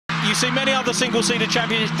You've seen many other single-seater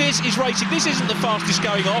champions. This is racing. This isn't the fastest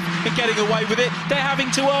going off and getting away with it. They're having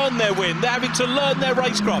to earn their win. They're having to learn their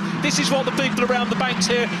racecraft. This is what the people around the banks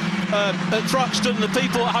here at Thruxton, the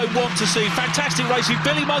people at home want to see. Fantastic racing.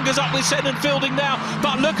 Billy Munger's up with second and fielding now,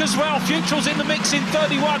 but look as well, Futural's in the mix in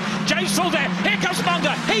 31. James Full there. Here comes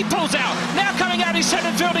Munger. He pulls out. Now coming out is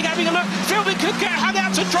second and fielding, having a look. Fielding could get hung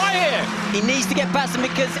out to dry here. He needs to get past him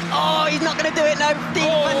because, he's not going to do it, no.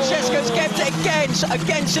 Francesco's kept it again.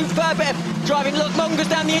 Again, superb bit of driving. Look, Munger's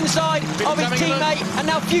down the inside of his teammate, and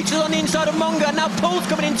now Futural's on the inside of Munger, and now Paul's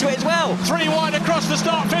coming into it as well. 3 wide across the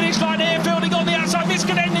start-finish line here, fielding on the outside. This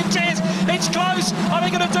could end in tears. It's close. Are they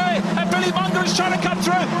going to do it? And Billy Munger is trying to come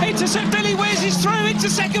through. Billy Whiz is through into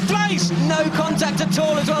second place. No contact at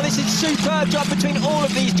all as well. This is superb job between all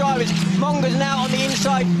of these drivers. Munger's now on the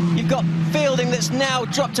inside. You've got Fielding that's now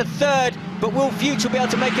dropped to third, but will Futural be able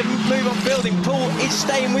to make a move on Fielding? Paul is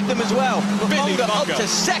staying with them as well. But Munger up to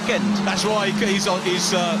second. That's why he's on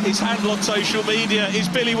his handle on social media is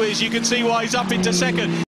Billy Whiz. You can see why he's up into second.